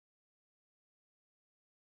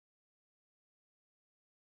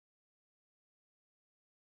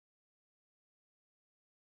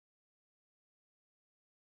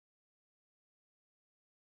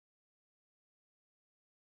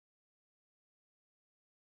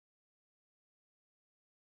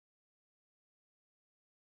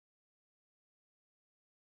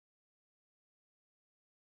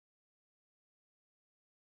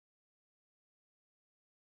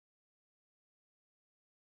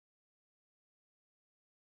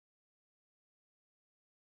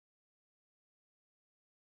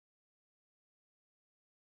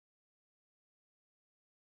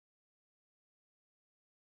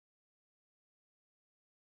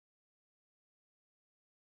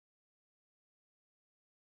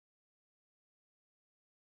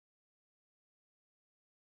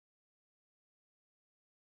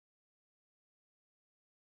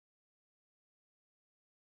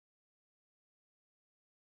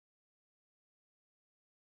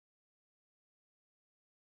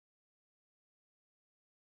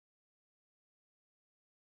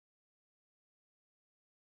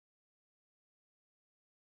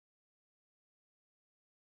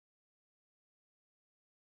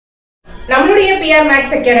நம்மளுடைய PR Max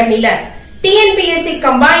Academy-ல TNPSC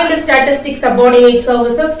Combined Statistics Subordinate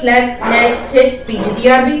Services SLET, NET, TET,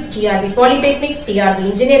 PGTRB, GRB Polytechnic, TRB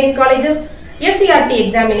Engineering Colleges, SCRT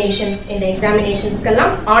examinations இந்த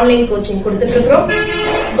examinationsக்கெல்லாம் online coaching கொடுத்துட்டு இருக்கோம்.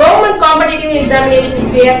 Government competitive examinations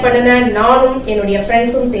clear பண்ணுன நானும் என்னுடைய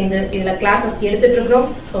ஃப்ரெண்ட்ஸும் சேர்ந்து இதுல கிளாसेस எடுத்துட்டு இருக்கோம்.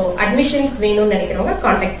 சோ அட்மிஷன்ஸ் வேணும்னு நினைக்கிறவங்க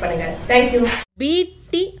கான்டாக்ட் பண்ணுங்க. Thank you.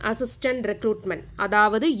 BT assistant recruitment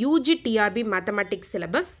அதாவது UGTRB மேத்தமேட்டிக்ஸ்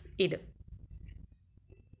சிலபஸ் இது.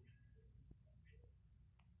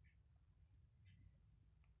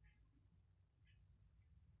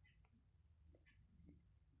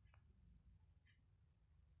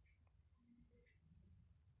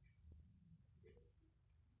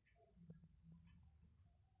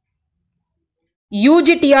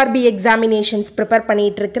 UGTRB examinations prepare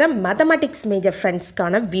பண்ணிட்டு இருக்கிற mathematics major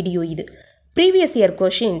friendsக்கான வீடியோ இது. previous year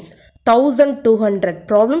questions 1200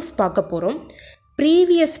 problems பார்க்க போறோம்.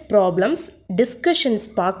 previous problems discussions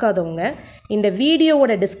பார்க்காதவங்க இந்த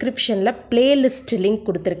வீடியோவோட descriptionல playlist link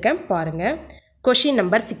கொடுத்திருக்கேன் பாருங்க. question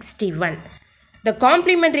number 61. The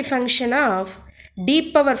complementary function of d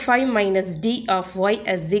power 5 minus d of y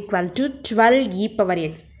is equal to 12 e power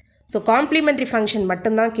x. So complimentary function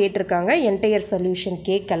மட்டும்தான் கேட்டிருக்காங்க, என்டையர் சொல்யூஷன்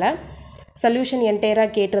கேட்கல. சொல்யூஷன் என்டையராக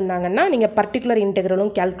கேட்டிருந்தாங்கன்னா நீங்கள் பர்டிகுலர்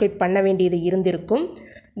இன்டெக்ரலும் கேல்குலேட் பண்ண வேண்டியது இருந்திருக்கும்.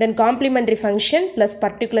 தென் complimentary function plus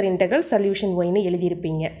particular integral solution ஒய்னு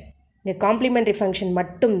எழுதியிருப்பீங்க. இங்கே complimentary function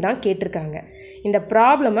மட்டும்தான் கேட்டிருக்காங்க. இந்த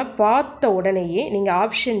ப்ராப்ளமை பார்த்த உடனேயே நீங்கள்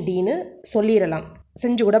ஆப்ஷன் டின்னு சொல்லிடலாம்,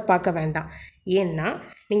 செஞ்சு கூட பார்க்க வேண்டாம். ஏன்னா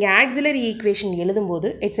நீங்கள் ஆக்சிலரி ஈக்குவேஷன் எழுதும்போது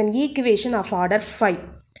it's an equation of order 5.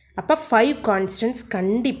 அப்போ 5 கான்ஸ்டன்ட்ஸ்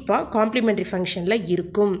கண்டிப்பாக காம்ப்ளிமெண்ட்ரி ஃபங்க்ஷனில்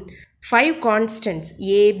இருக்கும். 5 கான்ஸ்டன்ட்ஸ்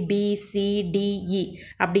ABCDE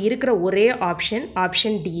அப்படி இருக்கிற ஒரே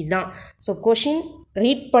ஆப்ஷன் டி தான். ஸோ கொஷின்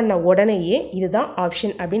ரீட் பண்ண உடனேயே இதுதான்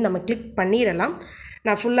ஆப்ஷன் அப்படின்னு நம்ம கிளிக் பண்ணிடலாம்.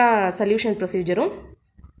 நான் ஃபுல்லாக சொல்யூஷன் ப்ரொசீஜரும்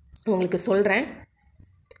உங்களுக்கு சொல்கிறேன்.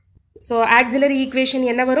 ஸோ ஆக்சிலரி ஈக்குவேஷன்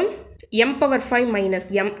என்ன வரும்? m power 5 minus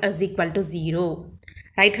m is equal to 0.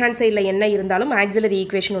 Right hand சைடில் என்ன இருந்தாலும் ஆக்சிலரி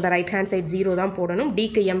ஈக்குவேஷனோட ரைட் ஹேண்ட் சைட் 0 தான் போடணும்.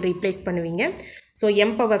 டிக்கு m ரீப்ளேஸ் பண்ணுவீங்க. So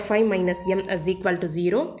m power 5 minus m is equal to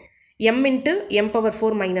 0. m into m power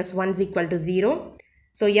 4 minus 1 is equal to 0.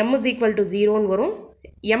 So m is equal to 0ன்னு வரும்.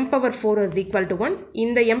 m power 4 is equal to 1.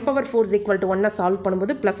 இந்த m power 4 is equal to 1 solve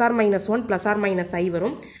பண்ணும்போது plus R minus 1 plus R minus ஐ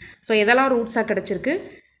வரும். So எதெல்லாம் ரூட்ஸாக கிடச்சிருக்கு?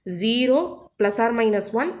 0 plus R minus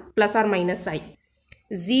 1 plus R minus ஐ,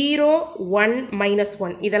 0 1 minus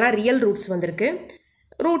 1 இதெல்லாம் real roots வந்திருக்கு.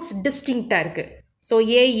 Roots டிஸ்டிங்க்டாக இருக்குது. So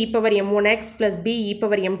a e power m1x plus b e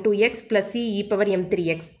power m2x plus c e power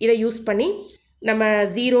m3x இதை use பண்ணி நம்ம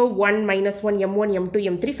 0 1 minus 1 m1 m2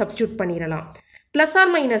 m3 substitute பண்ணிடலாம். Plus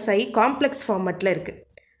R minus ஐ complex ஃபார்மட்டில் இருக்குது,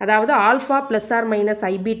 அதாவது alpha plus R minus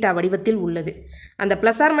ஐ beta வடிவத்தில் உள்ளது. அந்த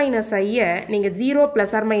ப்ளஸ் ஆர் மைனஸ் ஐயை நீங்கள் 0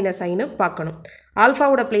 ப்ளஸ் ஆர் மைனஸ் ஐன்னு பார்க்கணும்.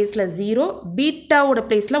 ஆல்ஃபாவோட பிளேஸில் 0, பீட்டாவோட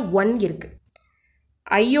பிளேஸில் 1 இருக்குது.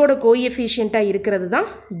 ஐயோட கோஎஃபிஷியண்ட்டாக இருக்கிறது தான்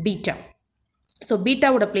பீட்டா. ஸோ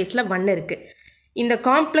பீட்டாவோட பிளேஸில் 1 இருக்குது. இந்த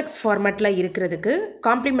காம்ப்ளெக்ஸ் ஃபார்மேட்டில் இருக்கிறதுக்கு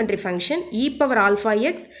complimentary function e power alpha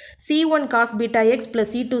X c1 cos beta X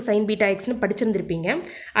plus c2 sign beta எக்ஸ்னு படிச்சிருந்துருப்பீங்க.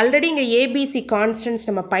 ஆல்ரெடி இங்கே ஏபிசி கான்ஸ்டன்ட்ஸ்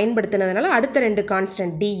நம்ம பயன்படுத்தினதுனால அடுத்த 2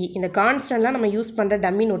 கான்ஸ்டன்ட் டிஇ, இந்த கான்ஸ்டன்ட்லாம் நம்ம யூஸ் பண்ணுற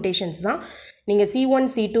டம்மி நோட்டேஷன்ஸ் தான். நீங்கள் c1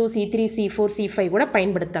 c2 c3 c4 c5 கூட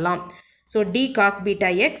பயன்படுத்தலாம். So D cos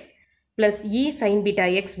beta X plus இ சைன் பீட்டா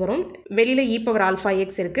எக்ஸ் வரும். வெளியில் இ பவர் ஆல்ஃபா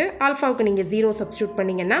எக்ஸ் இருக்குது. ஆல்ஃபாவுக்கு நீங்கள் 0 சப்ஸ்டியூட்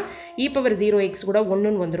பண்ணிங்கன்னா இ பவர் 0x கூட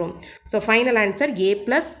 1ன்னு வந்துடும். So final answer a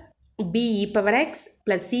plus b e power X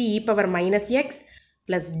plus c e power minus X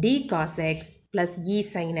plus D cos X plus E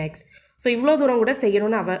sine x. So இவ்வளோ தூரம் கூட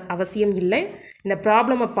செய்யணும்னு அவசியம் இல்லை. இந்த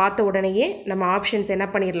ப்ராப்ளமை பார்த்த உடனேயே நம்ம ஆப்ஷன்ஸ் என்ன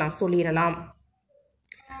பண்ணிடலாம், சொல்லிடலாம்.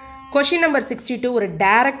 கொஷின் நம்பர் 62 ஒரு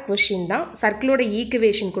டைரக்ட் கொஷின் தான். சர்க்கிளோட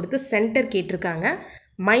ஈக்குவேஷன் கொடுத்து சென்டர் கேட்டிருக்காங்க,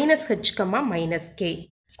 மைனஸ் ஹெச் கம்மா minus K.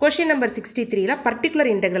 Question number 63ல் particular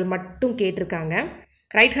integral மட்டும் கேட்டிருக்காங்க.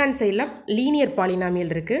 ரைட் ஹேண்ட் சைடில் லீனியர்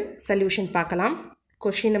பாலினாமியல் இருக்குது. சொல்யூஷன் பார்க்கலாம்.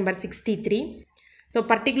 Question number 63. So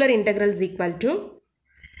particular integral is equal to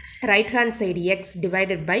right hand side X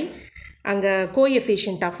divided by அங்கே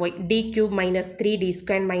coefficient of Y D cube minus 3d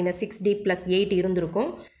square minus 6d plus 8 இருந்திருக்கும்.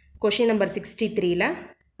 Question number 63ல்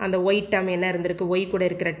அந்த Y term என்ன இருந்திருக்கு, Y கூட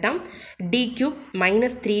இருக்கிற term D cube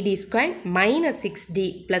minus 3d square minus 6d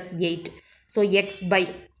plus 8. So X by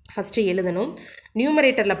first எழுதணும்.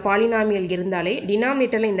 நியூமரேட்டரில் polynomial இருந்தாலே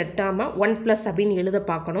டினாமினேட்டரில் இந்த டேர்மை 1 ப்ளஸ் அப்படின்னு எழுத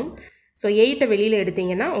பார்க்கணும். ஸோ 8 வெளியில்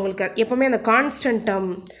எடுத்திங்கன்னா உங்களுக்கு எப்போவுமே அந்த கான்ஸ்டன்ட்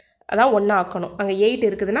டேர்ம் அதான் 1 ஆக்கணும். அங்கே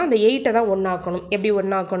 8 இருக்குதுன்னா அந்த 8 தான் 1 ஆக்கணும். எப்படி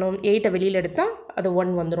 1 ஆக்கணும்? 8 வெளியில் எடுத்தால் அது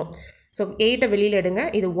 1 வந்துடும். ஸோ 8 வெளியில் எடுங்க,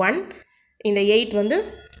 இது 1. இந்த 8 வந்து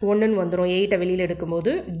 1ன்னு வந்துடும். 8 வெளியில்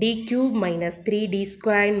எடுக்கும்போது d cube minus 3d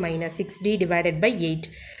square minus 6d divided by 8.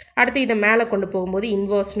 அடுத்து இதை மேலே கொண்டு போகும்போது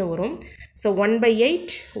இன்வர்ஸ்னு வரும். So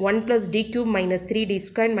 1/8 1 + d cube minus 3d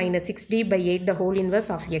squared minus 6d/8 the whole inverse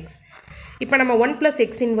of x. இப்போ நம்ம 1 +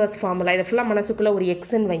 x inverse ஃபார்முலா இதை ஃபுல்லாக மனசுக்குள்ளே ஒரு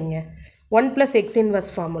எக்ஸ்ன்னு வைங்க. 1 + x inverse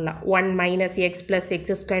formula 1 - x + x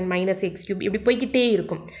squared minus x cube இப்படி போய்கிட்டே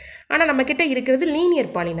இருக்கும். ஆனால் நம்மக்கிட்ட இருக்கிறது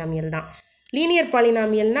லீனியர் பாலினாமியல் தான். லீனியர்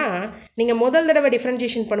பாலினாமியல்னா நீங்கள் முதல் தடவை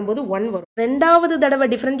டிஃப்ரென்ஷியேஷன் பண்ணும்போது 1 வரும். ரெண்டாவது தடவை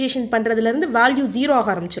டிஃப்ரென்ஷியேஷன் பண்ணுறதுலேருந்து வேல்யூ 0 ஆக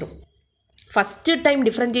ஆரம்பிச்சிடும். ஃபஸ்ட்டு டைம்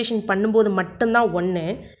டிஃப்ரென்ஷியேஷன் பண்ணும்போது மட்டும்தான் 1,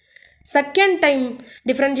 செகண்ட் டைம்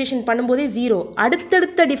டிஃப்ரென்ஷியேஷன் பண்ணும்போதே 0,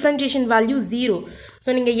 அடுத்தடுத்த டிஃப்ரென்ஷியேஷன் வேல்யூ 0. ஸோ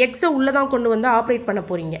நீங்கள் எக்ஸை உள்ளே தான் கொண்டு வந்து ஆப்ரேட் பண்ண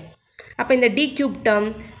போகிறீங்க. அப்போ இந்த d cube term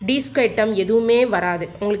d square term எதுவுமே வராது.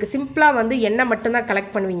 உங்களுக்கு சிம்பிளாக வந்து என்ன மட்டும்தான்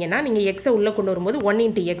கலெக்ட் பண்ணுவீங்கன்னா நீங்கள் எக்ஸை உள்ளே கொண்டு வரும்போது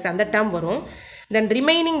 1 × x அந்த டேர்ம் வரும். தென்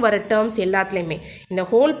ரிமைனிங் வர டேர்ம்ஸ் எல்லாத்துலேயுமே இந்த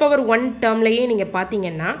ஹோல் பவர் 1 டேர்ம்லேயே நீங்கள்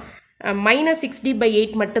பார்த்தீங்கன்னா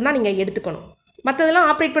 -6d/8 மட்டும்தான் நீங்கள் எடுத்துக்கணும். மற்றதெல்லாம்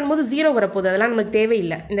ஆப்ரேட் பண்ணும்போது 0 வரப்போகுது, அதெல்லாம் நமக்கு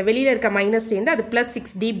தேவையில்லை. இந்த வெளியில் இருக்க மைனஸ் சேர்ந்து அது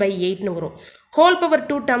 +6d/8ன்னு வரும். ஹோல் பவர்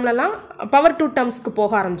 2 டேர்ம்லலாம் பவர் 2 டேர்ம்ஸ்க்கு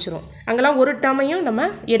போக ஆரம்பிச்சிடும். அங்கெல்லாம் ஒரு டேர்மையும் நம்ம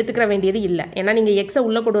எடுத்துக்கிற வேண்டியது இல்லை. ஏன்னா நீங்கள் எக்ஸை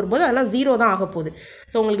உள்ளே கொண்டு வரும்போது அதெல்லாம் 0 தான் ஆக போகுது.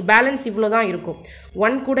 ஸோ உங்களுக்கு பேலன்ஸ் இவ்வளோ தான் இருக்கும்.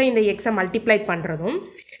 1 கூட இந்த எக்ஸை மல்டிப்ளை பண்ணுறதும்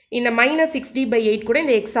இந்த -6d/8 கூட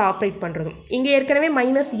இந்த எக்ஸை ஆப்ரேட் பண்ணுறதும் இங்கே ஏற்கனவே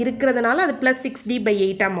மைனஸ் இருக்கிறதுனால அது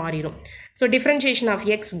 +6d/8ஆக மாறிடும். ஸோ டிஃப்ரென்ஷியேஷன் ஆஃப்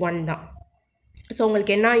x 1 தான். ஸோ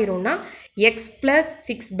உங்களுக்கு என்ன ஆயிரும்னா x +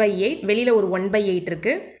 6/8 வெளியில் ஒரு 1/8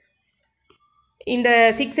 இருக்குது. இந்த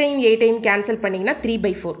 6ஐயும் 8ஐயும் கேன்சல் பண்ணிங்கன்னா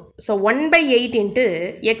 3/4. So 1/8 ×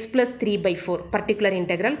 x + 3/4 particular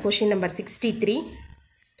integral. Question number 63.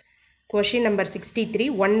 Question number 63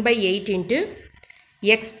 1/8 ×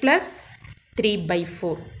 x +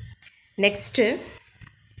 3/4. Next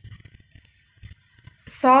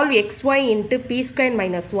solve xy into p squared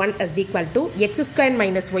minus 1 is equal to x squared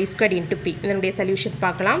minus y squared into p. இதனுடைய solution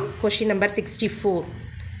பார்க்கலாம். question number 64.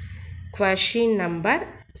 question number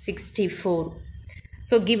 64.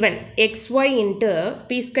 so given xy into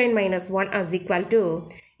p squared minus 1 is equal to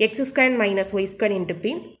x squared minus y squared into p.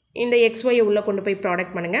 இந்த xy உள்ள கொண்டு போய்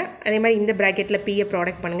product பண்ணுங்க. அதே மாதிரி இந்த பிராக்கெட்டில் p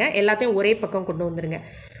ப்ராடக்ட் பண்ணுங்க. எல்லாத்தையும் ஒரே பக்கம் கொண்டு வந்துருங்க.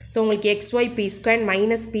 ஸோ உங்களுக்கு xy p squared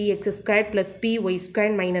minus px squared plus py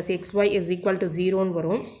squared minus xy is equal to 0ன்னு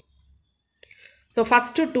வரும். ஸோ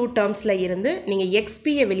ஃபஸ்ட்டு 2 டேர்ம்ஸில் இருந்து நீங்கள்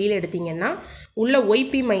xpயை வெளியில் எடுத்தீங்கன்னா உள்ள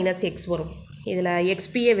yp minus x வரும். இதில்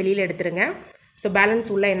xpயை வெளியில் எடுத்துருங்க. ஸோ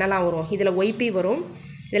பேலன்ஸ் உள்ள என்னெல்லாம் வரும், இதில் yp வரும்,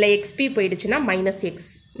 இதில் xp போயிடுச்சுன்னா -x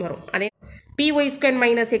வரும். அதே py squared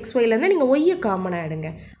minus xyலேருந்து நீங்கள் yயை காமனாக எடுங்க.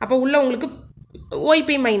 அப்போ உள்ள உங்களுக்கு yp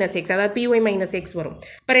minus x அதாவது py minus x வரும்.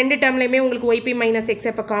 இப்போ ரெண்டு டேர்ம்லையுமே உங்களுக்கு yp minus x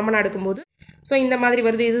இப்போ காமனாக எடுக்கும்போது ஸோ இந்த மாதிரி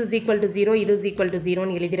வருது. இது is equal to 0, இது is equal to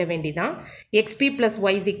 0ன்னு எழுதிட வேண்டியதான். xp plus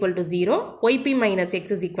y is equal to 0, yp minus x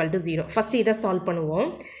is equal to 0. First இதை சால்வ் பண்ணுவோம்.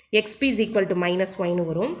 xp is equal to -yன்னு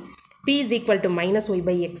வரும், p is equal to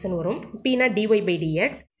 -y/xன்னு வரும். pனா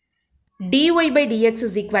dy/dx, dy/dx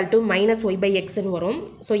is equal to -y/xன்னு வரும்.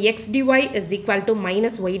 So x dy is equal to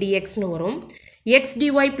 -y dxன்னு வரும். x dy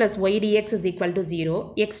plus y dx is equal to 0.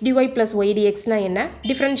 x dy plus y dxனா என்ன,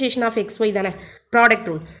 differentiation of xy தானே, product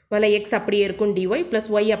rule. அதில் x அப்படியே இருக்கும் dy plus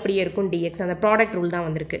y அப்படியே இருக்கும் dx, அந்த ப்ராடக்ட் ரூல் தான்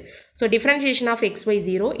வந்திருக்கு. So differentiation of xy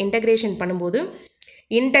 0, integration பண்ணும்போது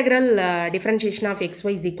integral differentiation of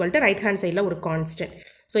xy is equal to right hand sideல ஒரு constant.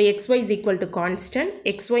 So xy is equal to constant,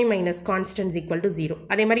 xy minus constant is equal to 0.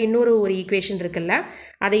 அதே மாதிரி இன்னொரு ஈக்குவேஷன் இருக்குல்ல,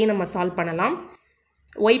 அதையும் நம்ம சால்வ் பண்ணலாம்.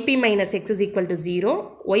 yp minus x is equal to 0,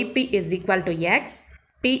 yp is equal to x,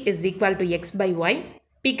 p is equal to x/y,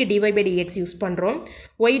 pக்கு dy/dx use பண்ணுறோம்.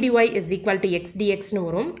 y dy is equal to x dxன்னு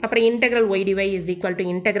வரும். அப்புறம் integral y dy is equal to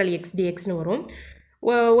integral x dxன்னு வரும்.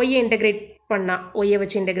 yயை integrate பண்ணால், yயை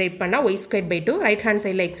வச்சு integrate பண்ணால் y²/2, right hand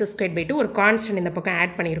சைடில் x²/2 ஒரு constant இந்த பக்கம்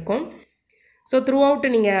ஆட் பண்ணியிருக்கோம். ஸோ த்ரூ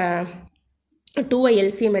அவுட் நீங்கள் 2ஐ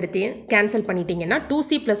LCM எடுத்து கேன்சல் பண்ணிட்டீங்கன்னா 2c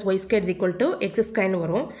plus y² is equal to x²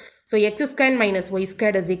 வரும். So x² minus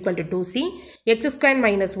y² is equal to 2c, x²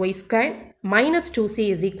 minus y² minus 2c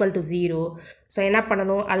is equal to 0. So என்ன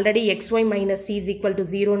பண்ணணும், already xy minus c is equal to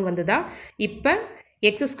 0ன்னு வந்துதா, இப்போ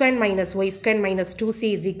x² minus y² minus 2c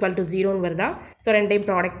is equal to 0ன்னு வருதா. So ரெண்டையும்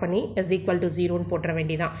product பண்ணி is equal to 0ன்னு போட்டுற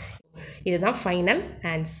வேண்டியதான். இதுதான் final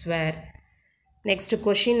answer. Next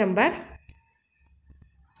question number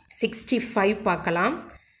 65 பார்க்கலாம்.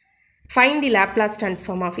 Find the Laplace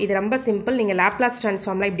transform of, இது ரொம்ப சிம்பிள். நீங்கள் லாப்லாஸ்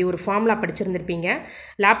ட்ரான்ஸ்ஃபார்மில் இப்படி ஒரு formula படிச்சிருந்திருப்பீங்க.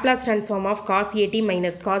 Laplace transform of cos at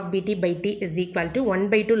minus cos bt is equal to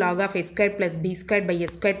 1/2 log of s² plus b² by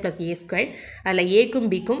s² plus a². அதில் ஏக்கும்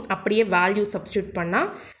பிக்கும் அப்படியே வேல்யூ சப்ஸ்டியூட் பண்ணால்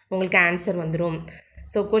உங்களுக்கு ஆன்சர் வந்துடும்.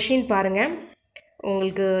 ஸோ கொஷின் பாருங்கள்,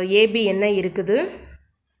 உங்களுக்கு ஏபி என்ன இருக்குது,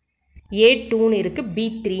 a2ன்னு இருக்குது,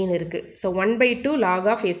 b3ன்னு இருக்குது. So 1/2 log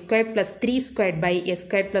of s² plus 3² by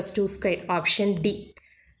s² plus 2² option D.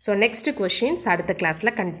 So next questions அடுத்த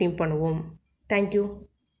கிளாஸில் கண்டினியூ பண்ணுவோம். தேங்க்யூ.